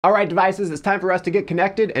All right, devices, it's time for us to get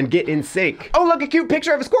connected and get in sync. Oh, look, a cute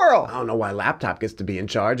picture of a squirrel. I don't know why laptop gets to be in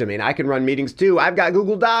charge. I mean, I can run meetings too. I've got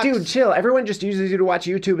Google Docs. Dude, chill. Everyone just uses you to watch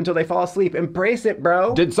YouTube until they fall asleep. Embrace it,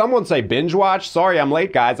 bro. Did someone say binge watch? Sorry, I'm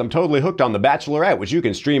late, guys. I'm totally hooked on The Bachelorette, which you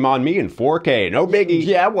can stream on me in 4K. No biggie.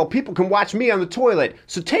 Yeah, well, people can watch me on the toilet.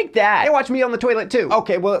 So take that. They watch me on the toilet too.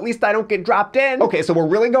 Okay, well, at least I don't get dropped in. Okay, so we're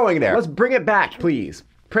really going there. Let's bring it back, please.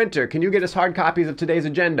 Printer, can you get us hard copies of today's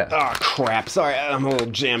agenda? Oh, crap. Sorry, I'm a little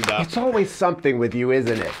jammed up. It's always something with you,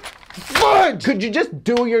 isn't it? Fudge! Could you just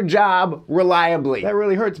do your job reliably? That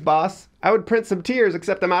really hurts, boss. I would print some tears,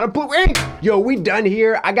 except I'm out of blue ink. Yo, we done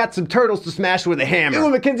here? I got some turtles to smash with a hammer.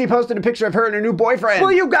 Ooh, Mackenzie posted a picture of her and her new boyfriend.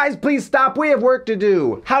 Will you guys please stop? We have work to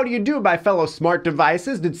do. How do you do, my fellow smart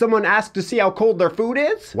devices? Did someone ask to see how cold their food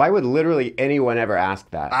is? Why would literally anyone ever ask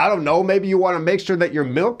that? I don't know. Maybe you want to make sure that your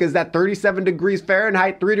milk is at 37 degrees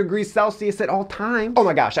Fahrenheit, 3 degrees Celsius at all times. Oh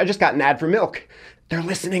my gosh, I just got an ad for milk. They're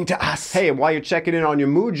listening to us. Hey, and while you're checking in on your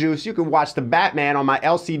mood juice, you can watch the Batman on my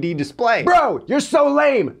LCD display. Bro, you're so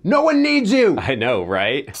lame. No one needs you. I know,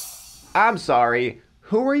 right? I'm sorry.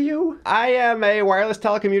 Who are you? I am a wireless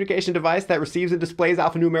telecommunication device that receives and displays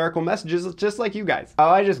alphanumerical messages just like you guys. Oh,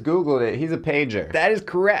 I just Googled it. He's a pager. That is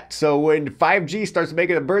correct. So when 5G starts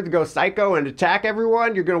making the birds go psycho and attack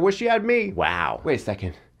everyone, you're gonna wish you had me. Wow. Wait a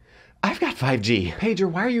second. I've got 5G. Pager,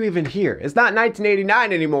 why are you even here? It's not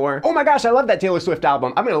 1989 anymore. Oh my gosh, I love that Taylor Swift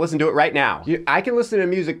album. I'm gonna listen to it right now. I can listen to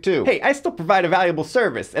music too. Hey, I still provide a valuable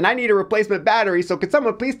service, and I need a replacement battery, so could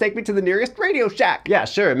someone please take me to the nearest Radio Shack? Yeah,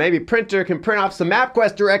 sure. Maybe Printer can print off some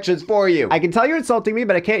MapQuest directions for you. I can tell you're insulting me,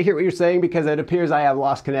 but I can't hear what you're saying because it appears I have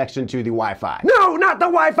lost connection to the Wi-Fi. No, not the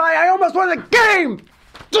Wi-Fi! I almost won the game!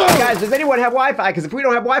 Guys, does anyone have Wi-Fi? Because if we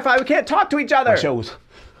don't have Wi-Fi, we can't talk to each other. My shows.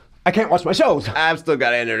 I can't watch my shows. I've still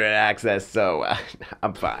got internet access, so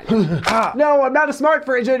I'm fine. No, I'm not a smart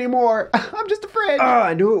fridge anymore. I'm just a fridge.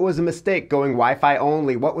 I knew it was a mistake going Wi-Fi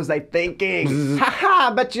only. What was I thinking?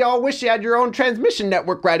 Haha, bet you all wish you had your own transmission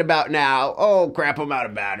network right about now. Oh, crap, I'm out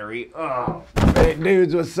of battery. Oh. Hey,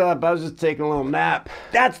 dudes, what's up? I was just taking a little nap.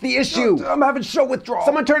 That's the issue. I'm having show withdrawal.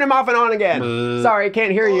 Someone turn him off and on again. Sorry,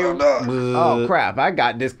 can't hear you. Oh, crap, I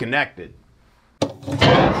got disconnected.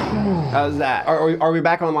 How's that? Are we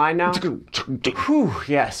back online now? Whew,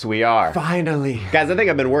 yes, we are. Finally. Guys, I think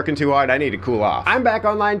I've been working too hard. I need to cool off. I'm back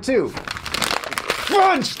online too.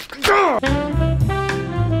 Fudge!